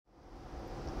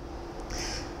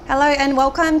Hello and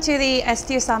welcome to the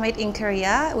STO Summit in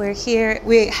Korea. We're here,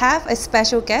 we have a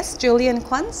special guest, Julian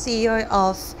Kwan, CEO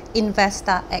of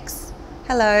InvestaX.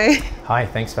 Hello. Hi,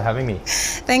 thanks for having me.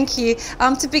 Thank you.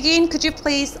 To begin, could you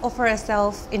please offer a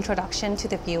self-introduction to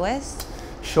the viewers?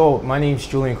 Sure, my name's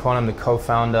Julian Kwan. I'm the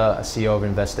co-founder, CEO of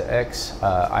InvestaX.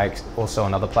 I also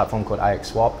another platform called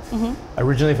IXSwap.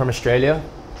 Originally from Australia,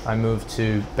 I moved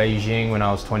to Beijing when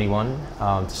I was 21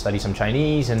 to study some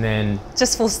Chinese, and then...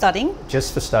 Just for studying?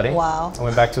 Just for studying. Wow. I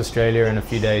went back to Australia. In a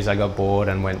few days I got bored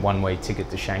and went one-way ticket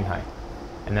to Shanghai.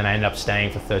 And then I ended up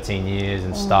staying for 13 years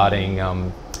and starting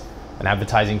an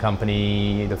advertising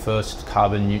company, the first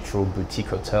carbon neutral boutique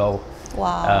hotel,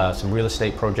 some real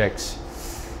estate projects.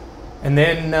 And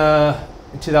then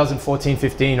in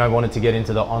 2014-15, I wanted to get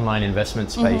into the online investment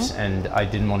space, and I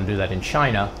didn't want to do that in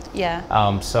China.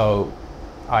 Yeah. So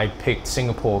I picked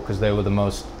Singapore because they were the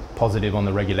most positive on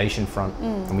the regulation front.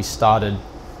 And we started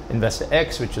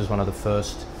InvestaX, which was one of the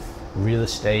first real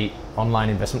estate online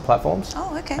investment platforms.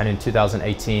 Oh, okay. And in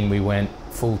 2018, we went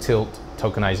full tilt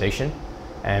tokenization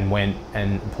and went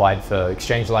and applied for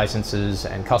exchange licenses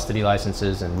and custody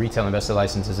licenses and retail investor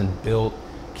licenses and built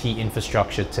key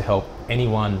infrastructure to help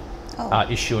anyone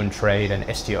issue and trade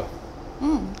an STO.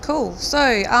 Cool.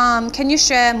 So can you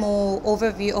share more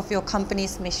overview of your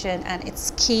company's mission and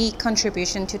its key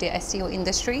contribution to the STO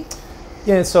industry?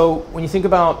 Yeah, so when you think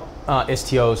about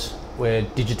STOs, we're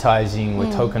digitizing,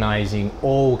 we're tokenizing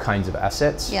all kinds of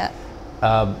assets. Yeah.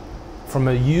 From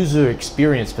a user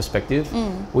experience perspective,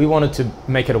 we wanted to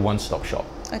make it a one-stop shop.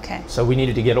 Okay. So we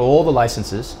needed to get all the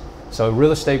licenses. So a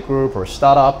real estate group or a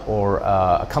startup or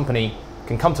a company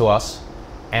can come to us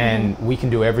and we can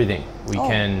do everything. We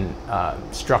can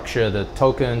structure the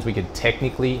tokens, we can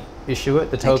technically issue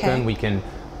it, the token, we can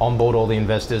onboard all the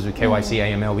investors with KYC,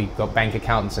 AML, we've got bank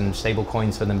accountants and stable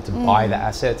coins for them to buy the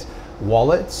assets,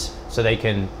 wallets, so they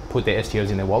can put their STOs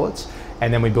in their wallets,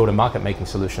 and then we build a market making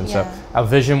solution. So our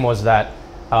vision was that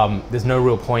there's no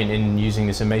real point in using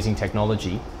this amazing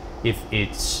technology if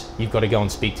you've got to go and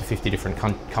speak to 50 different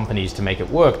companies to make it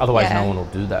work, otherwise no one will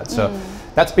do that. So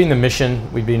that's been the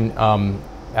mission. We've been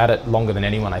at it longer than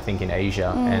anyone, I think, in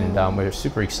Asia, and we're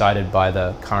super excited by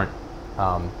the current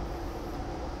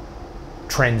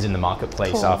trends in the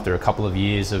marketplace. After a couple of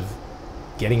years of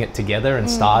getting it together and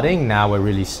starting, now we're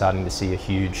really starting to see a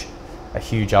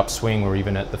huge upswing. We're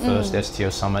even at the first STO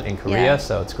summit in Korea,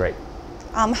 so it's great.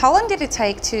 How long did it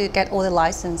take to get all the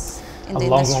license in the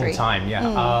industry? Long time,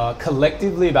 yeah.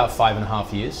 Collectively about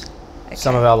 5.5 years. Okay.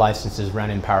 Some of our licenses ran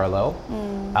in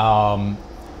parallel.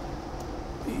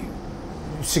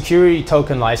 Security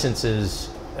token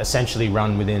licenses essentially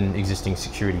run within existing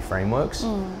security frameworks.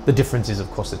 The difference is,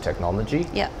 of course, the technology.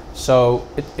 Yeah. So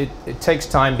it takes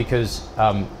time because,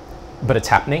 but it's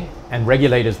happening, and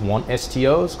regulators want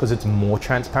STOs because it's more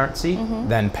transparency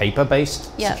than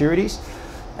paper-based securities,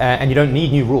 and you don't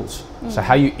need new rules. So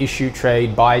how you issue,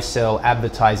 trade, buy, sell,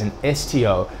 advertise an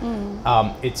STO,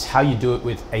 it's how you do it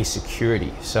with a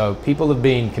security. So people have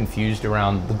been confused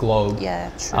around the globe.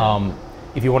 Yeah, true.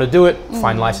 If you want to do it,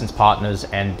 find licensed partners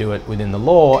and do it within the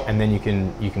law, and then you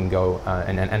can go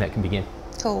and it can begin.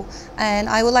 Cool. And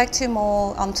I would like to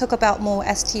talk about more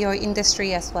STO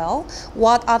industry as well.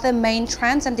 What are the main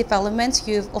trends and developments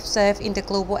you've observed in the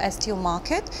global STO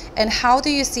market, and how do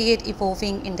you see it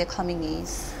evolving in the coming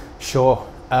years? Sure.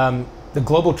 The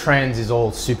global trends is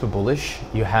all super bullish.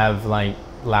 You have like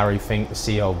Larry Fink, the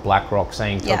CEO of BlackRock,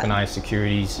 saying tokenized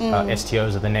securities,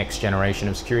 STOs are the next generation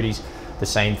of securities. The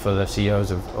same for the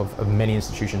CEOs of many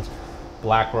institutions.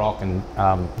 BlackRock and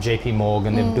JP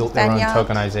Morgan, they've built their own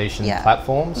tokenization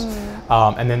platforms.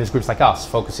 And then there's groups like us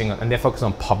focusing on, and they're focused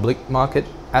on public market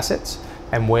assets,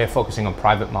 and we're focusing on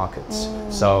private markets.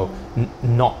 So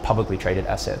not publicly traded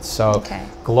assets. So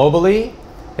globally,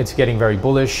 it's getting very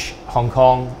bullish. Hong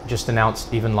Kong just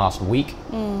announced even last week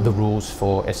the rules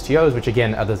for STOs, which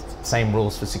again are the same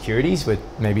rules for securities with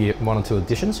maybe 1 or 2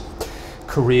 additions.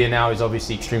 Korea now is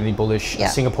obviously extremely bullish.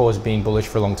 Singapore has been bullish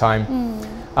for a long time.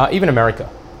 Even America.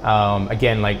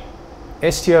 Again, like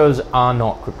STOs are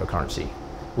not cryptocurrency.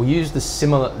 We use the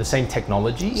same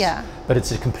technologies, but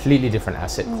it's a completely different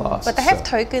asset class. But they have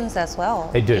tokens as well.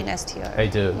 They do. In STO. They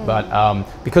do. But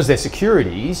because they're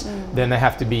securities, then they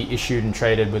have to be issued and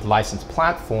traded with licensed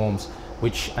platforms,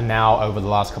 which are now, over the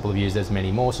last couple of years, there's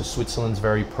many more. So Switzerland's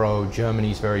very pro,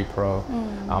 Germany's very pro.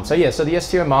 So yeah, so the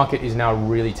STO market is now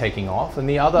really taking off. And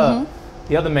the other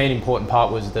main important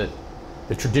part was that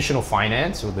the traditional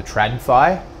finance, or the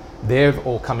TradFi, they've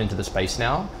all come into the space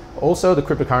now. Also the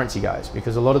cryptocurrency guys,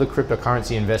 because a lot of the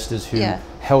cryptocurrency investors who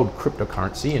held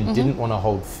cryptocurrency and didn't want to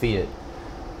hold fiat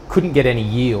couldn't get any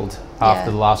yield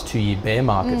after the last 2-year bear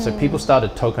market. So people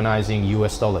started tokenizing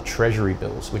US dollar treasury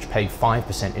bills, which paid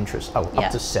 5% interest, up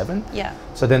to 7%. Yeah.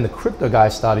 So then the crypto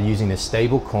guys started using their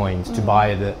stable coins to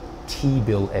buy the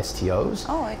T-bill STOs.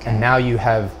 Oh, okay. And now you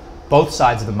have both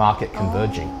sides of the market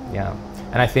converging. Yeah.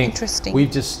 And I think we've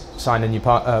just signed a new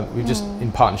we've just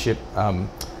in partnership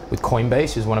with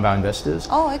Coinbase, who's one of our investors.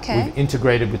 Oh, okay. We've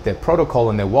integrated with their protocol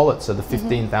and their wallet, so the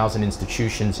 15,000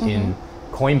 institutions in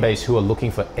Coinbase who are looking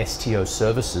for STO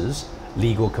services,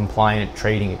 legal, compliant,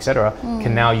 trading, etc.,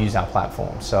 can now use our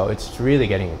platform. So it's really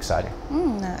getting exciting.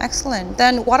 Excellent.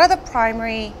 Then what are the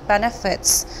primary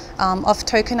benefits of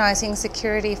tokenizing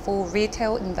security for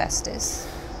retail investors?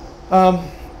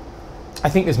 I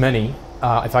think there's many.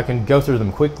 If I can go through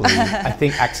them quickly, I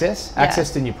think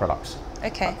access to new products.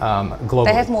 Okay. Globally.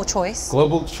 They have more choice.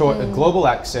 Global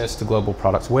access to global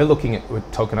products. We're looking at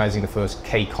tokenizing the first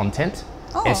K content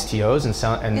STOs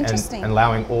and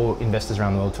allowing all investors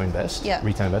around the world to invest,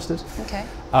 retail investors. Okay.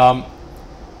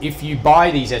 If you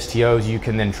buy these STOs, you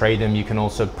can then trade them. You can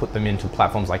also put them into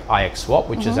platforms like IXSwap,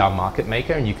 which is our market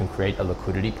maker, and you can create a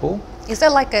liquidity pool. Is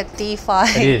that like a DeFi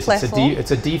platform?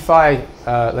 It's a DeFi,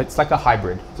 it's like a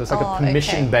hybrid. So it's like a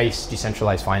permission-based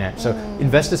decentralized finance. So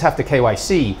investors have to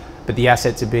KYC, but the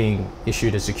assets are being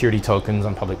issued as security tokens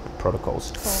on public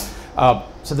protocols. Cool.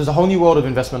 So there's a whole new world of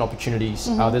investment opportunities.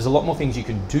 There's a lot more things you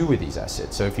can do with these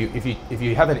assets. So if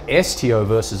you have an STO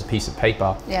versus a piece of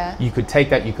paper, you could take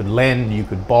that, you could lend, you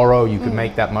could borrow, you could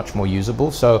make that much more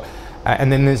usable. So,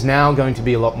 and then there's now going to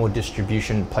be a lot more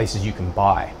distribution places you can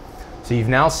buy. So you've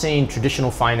now seen traditional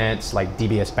finance like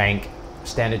DBS Bank,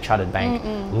 Standard Chartered Bank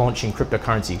launching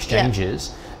cryptocurrency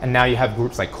exchanges, and now you have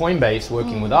groups like Coinbase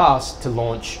working with us to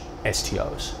launch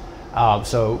STOs.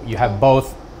 So you have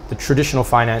both the traditional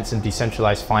finance and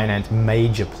decentralized finance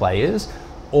major players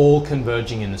all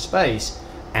converging in the space,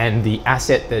 and the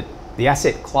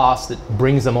asset class that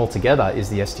brings them all together is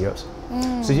the STOs.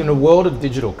 So in a world of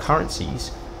digital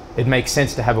currencies, it makes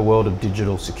sense to have a world of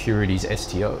digital securities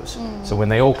STOs. So when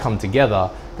they all come together,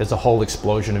 there's a whole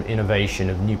explosion of innovation,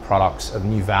 of new products, of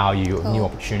new value, of new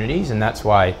opportunities, and that's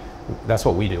what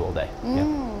we do all day.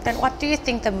 Then what do you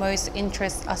think the most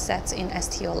interest assets in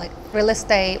STO? Like real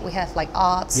estate, we have like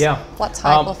arts. What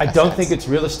type of I assets? don't think it's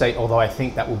real estate, although I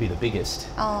think that will be the biggest.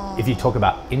 If you talk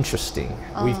about interesting,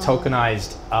 we've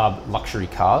tokenized luxury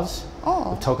cars.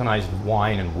 We've tokenized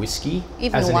wine and whiskey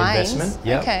as an investment.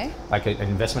 Like an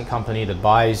investment company that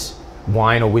buys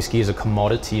wine or whiskey as a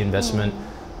commodity investment,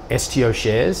 STO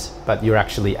shares, but you're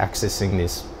actually accessing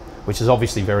this, which is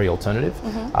obviously very alternative.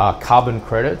 Carbon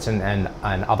credits and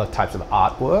other types of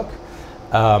artwork,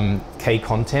 K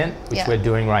content, which we're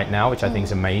doing right now, which I think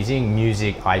is amazing.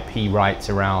 Music, IP rights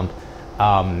around,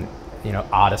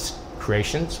 artist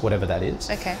creations, whatever that is.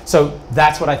 So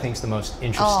that's what I think is the most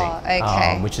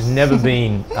interesting, which has never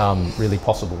been really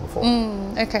possible before.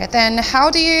 Then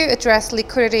how do you address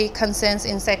liquidity concerns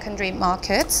in secondary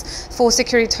markets for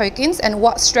security tokens, and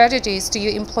what strategies do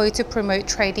you employ to promote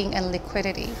trading and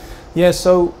liquidity?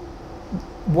 So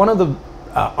one of the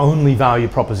only value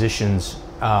propositions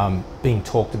being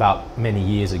talked about many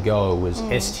years ago was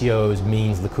STOs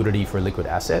means liquidity for liquid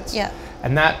assets.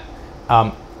 And that,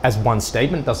 as one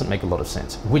statement, doesn't make a lot of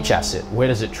sense. Which asset? Where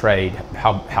does it trade?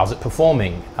 How's it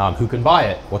performing? Who can buy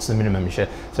it? What's the minimum share?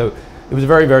 So it was a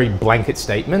very, very blanket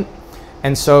statement.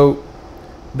 And so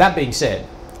that being said,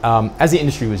 as the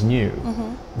industry was new,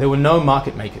 there were no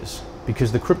market makers,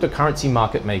 because the cryptocurrency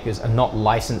market makers are not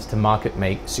licensed to market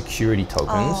make security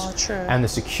tokens. And the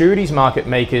securities market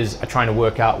makers are trying to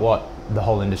work out what the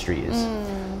whole industry is.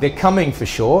 They're coming for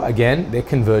sure, again, they're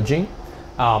converging.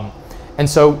 And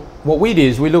so what we did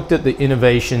is we looked at the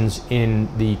innovations in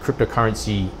the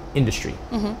cryptocurrency industry.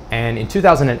 And in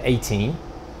 2018,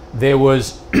 there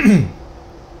was,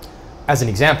 as an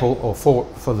example, or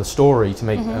for the story to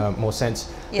make more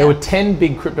sense, there were 10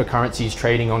 big cryptocurrencies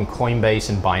trading on Coinbase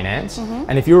and Binance.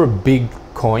 And if you're a big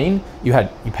coin, you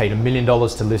paid $1 million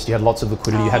to list, you had lots of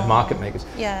liquidity, you had market makers.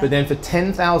 But then for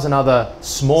 10,000 other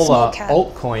smaller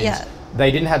altcoins, they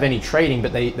didn't have any trading,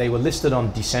 but they were listed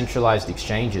on decentralized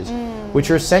exchanges, which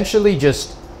are essentially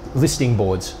just listing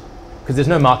boards, because there's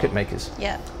no market makers.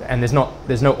 And there's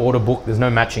no order book, there's no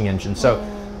matching engine. So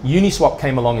Uniswap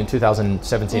came along in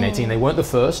 2017-18. They weren't the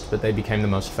first, but they became the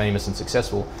most famous and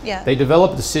successful. They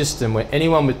developed a system where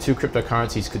anyone with 2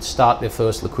 cryptocurrencies could start their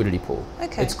first liquidity pool.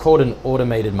 It's called an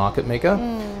automated market maker.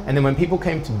 And then when people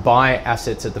came to buy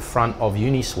assets at the front of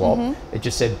Uniswap, it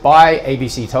just said buy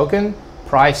ABC token,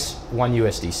 price $1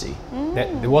 USDC.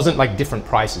 There wasn't like different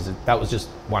prices. That was just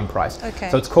one price.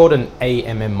 So it's called an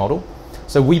AMM model.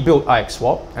 So we built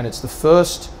IXSwap, and it's the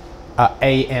first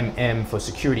AMM for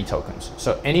security tokens.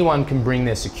 So anyone can bring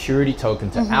their security token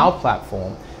to our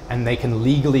platform, and they can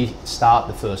legally start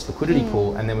the first liquidity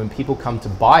pool, and then when people come to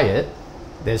buy it,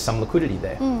 there's some liquidity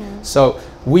there. So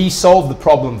we solved the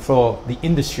problem for the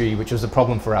industry, which was a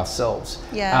problem for ourselves,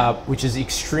 which is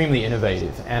extremely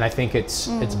innovative. And I think it's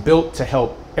built to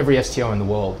help every STO in the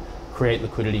world create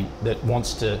liquidity that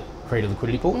wants to create a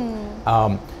liquidity pool.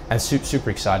 And super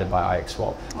excited by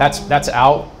IXSwap. That's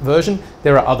our version.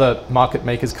 There are other market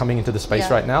makers coming into the space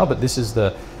right now, but this is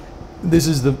the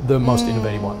most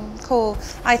innovative one. Cool.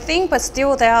 I think, but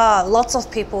still there are lots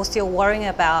of people still worrying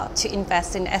about to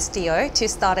invest in STO to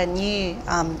start a new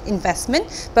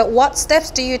investment. But what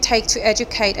steps do you take to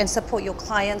educate and support your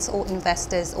clients or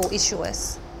investors or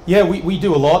issuers? Yeah, we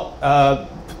do a lot.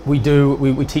 We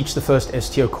teach the first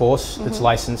STO course that's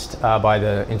licensed by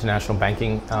the International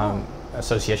Banking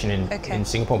Association in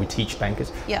Singapore. We teach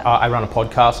bankers. I run a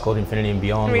podcast called Infinity and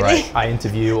Beyond, where I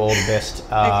interview all the best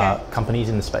companies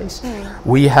in the space.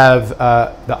 We have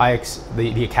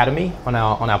the Academy on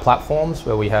our platforms,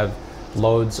 where we have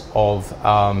loads of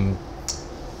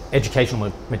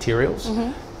educational materials.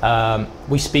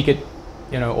 We speak at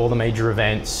all the major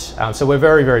events. So we're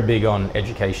very, very big on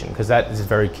education, because that is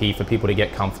very key for people to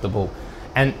get comfortable.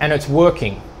 And it's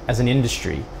working as an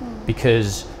industry,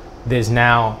 because there's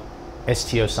now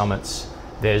STO summits,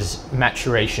 there's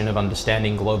maturation of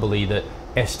understanding globally that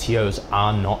STOs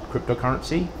are not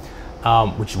cryptocurrency,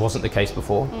 which wasn't the case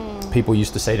before. People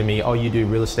used to say to me, oh, you do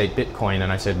real estate Bitcoin,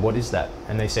 and I said, what is that?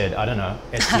 And they said, I don't know,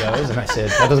 STOs. And I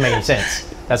said, that doesn't make any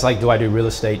sense. That's like, do I do real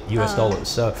estate US dollars?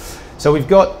 So we've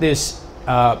got this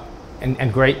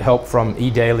and great help from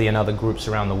Idaily and other groups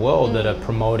around the world that are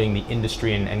promoting the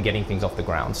industry and getting things off the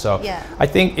ground. So I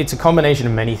think it's a combination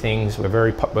of many things. We're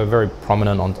very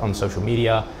prominent on social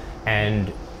media,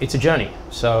 and it's a journey.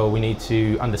 So we need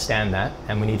to understand that,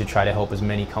 and we need to try to help as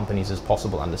many companies as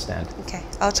possible understand. Okay,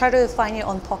 I'll try to find you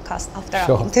on podcast after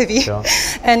our interview.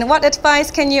 And what advice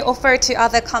can you offer to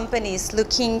other companies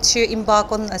looking to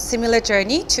embark on a similar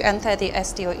journey to enter the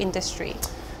STO industry?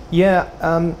 Yeah.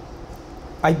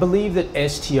 I believe that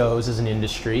STOs as an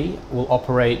industry will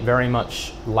operate very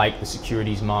much like the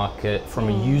securities market from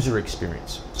a user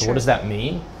experience. So what does that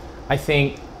mean? I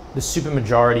think the super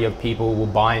majority of people will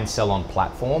buy and sell on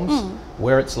platforms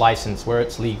where it's licensed, where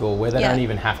it's legal, where they don't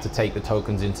even have to take the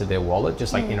tokens into their wallet,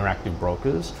 just like interactive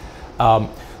brokers.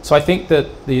 So I think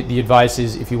that the advice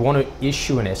is, if you want to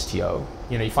issue an STO,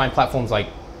 you find platforms like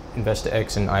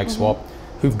InvestaX and IXSwap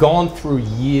who've gone through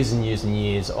years and years and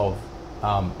years of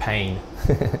pain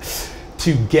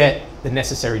to get the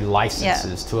necessary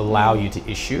licenses to allow you to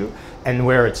issue, and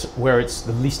where it's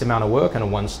the least amount of work and a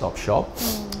one-stop shop.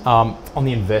 On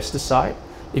the investor side,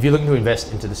 if you're looking to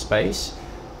invest into the space,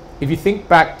 if you think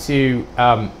back to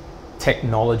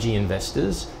technology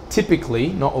investors, typically,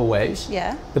 not always,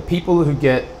 the people who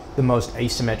get the most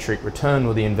asymmetric return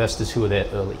were the investors who were there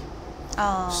early.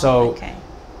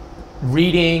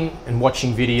 Reading and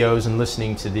watching videos and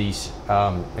listening to these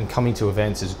and coming to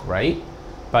events is great,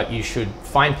 but you should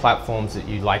find platforms that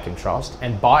you like and trust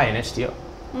and buy an STO.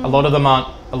 A lot of them aren't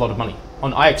a lot of money.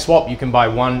 On IXSwap, you can buy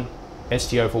one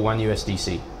STO for $1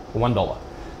 USDC, for $1.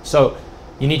 So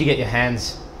you need to get your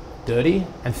hands dirty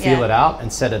and feel it out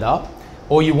and set it up,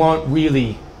 or you won't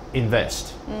really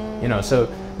invest.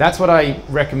 So that's what I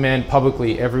recommend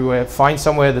publicly everywhere. Find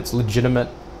somewhere that's legitimate.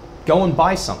 Go and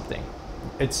buy something.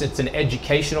 It's an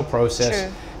educational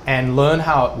process, and learn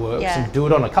how it works and do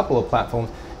it on a couple of platforms,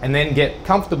 and then get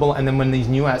comfortable. And then when these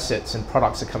new assets and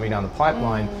products are coming down the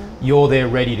pipeline, you're there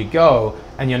ready to go,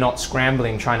 and you're not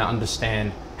scrambling trying to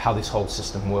understand how this whole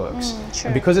system works.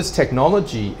 And because it's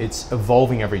technology, it's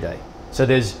evolving every day. So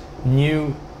there's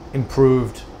new,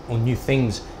 improved, or new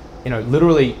things,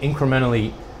 literally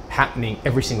incrementally happening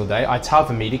every single day. It's hard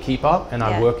for me to keep up, and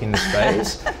I work in the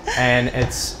space, and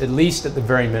it's, at least at the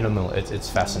very minimal, it's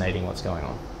fascinating what's going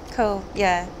on. Cool.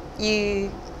 Yeah,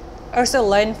 you also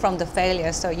learn from the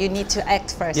failure, so you need to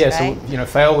act first. So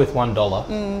fail with $1,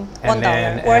 and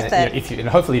then worth it. If you,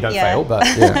 hopefully you don't fail, but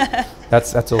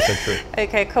that's also true.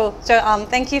 Okay, cool. So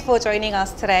thank you for joining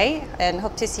us today, and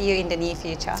hope to see you in the near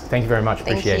future. Thank you very much.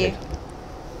 Appreciate it.